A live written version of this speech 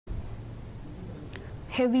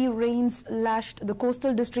Heavy rains lashed the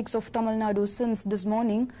coastal districts of Tamil Nadu since this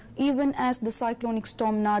morning, even as the cyclonic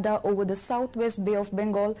storm Nada over the southwest Bay of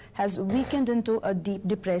Bengal has weakened into a deep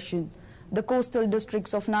depression. The coastal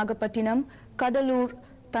districts of Nagapattinam, Cuddalore,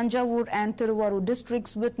 Tanjavur and Thiruvarur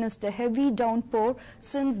districts witnessed a heavy downpour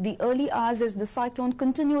since the early hours as the cyclone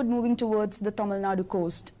continued moving towards the Tamil Nadu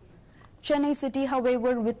coast. Chennai city,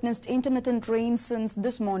 however, witnessed intermittent rain since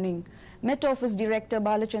this morning. Met Office Director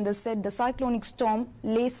Balachandra said the cyclonic storm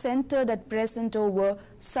lay centered at present over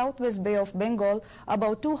southwest Bay of Bengal,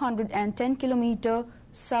 about 210 km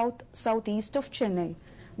south-southeast of Chennai.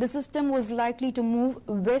 The system was likely to move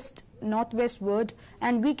west-northwestward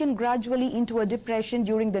and weaken gradually into a depression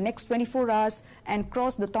during the next 24 hours and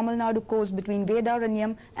cross the Tamil Nadu coast between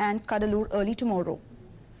Vedaranyam and Cuddalore early tomorrow.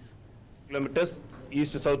 Kilometers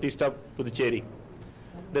east to southeast of Puducherry.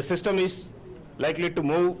 The system is likely to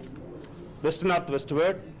move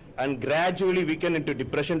west-northwestward and gradually weaken into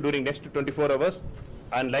depression during next 24 hours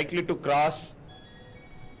and likely to cross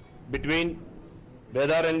between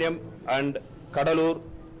Vedaranyam and Cuddalore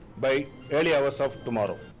by early hours of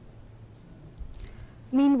tomorrow.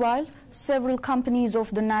 Meanwhile, several companies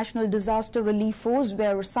of the National Disaster Relief Force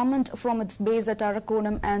were summoned from its base at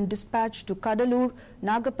Arakonam and dispatched to Cuddalore,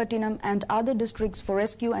 Nagapattinam and other districts for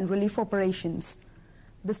rescue and relief operations.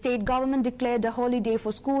 The state government declared a holiday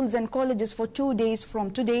for schools and colleges for 2 days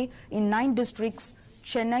from today in 9 districts: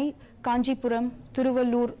 Chennai, Kanjipuram,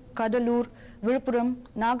 Thiruvallur, Cuddalore, Viluppuram,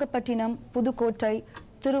 Nagapattinam, Pudukkottai,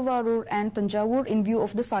 Thiruvarur and Tanjavur in view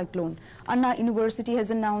of the cyclone. Anna University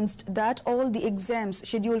has announced that all the exams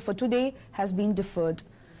scheduled for today has been deferred.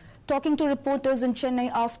 Talking to reporters in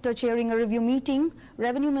Chennai after chairing a review meeting,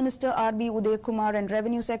 Revenue Minister R.B. Udayakumar and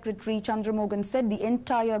Revenue Secretary Chandramohan said the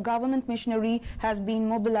entire government machinery has been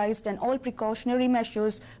mobilized and all precautionary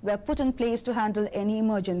measures were put in place to handle any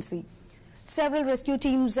emergency. Several rescue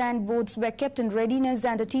teams and boats were kept in readiness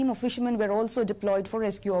and a team of fishermen were also deployed for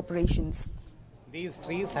rescue operations. These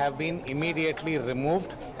trees have been immediately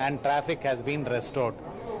removed and traffic has been restored.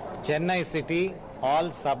 Chennai city,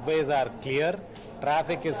 all subways are clear.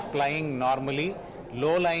 Traffic is plying normally.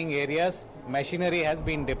 Low-lying areas, machinery has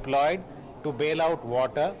been deployed to bail out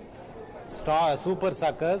water. Super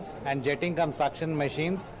suckers and jetting cum suction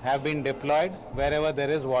machines have been deployed wherever there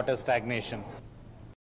is water stagnation.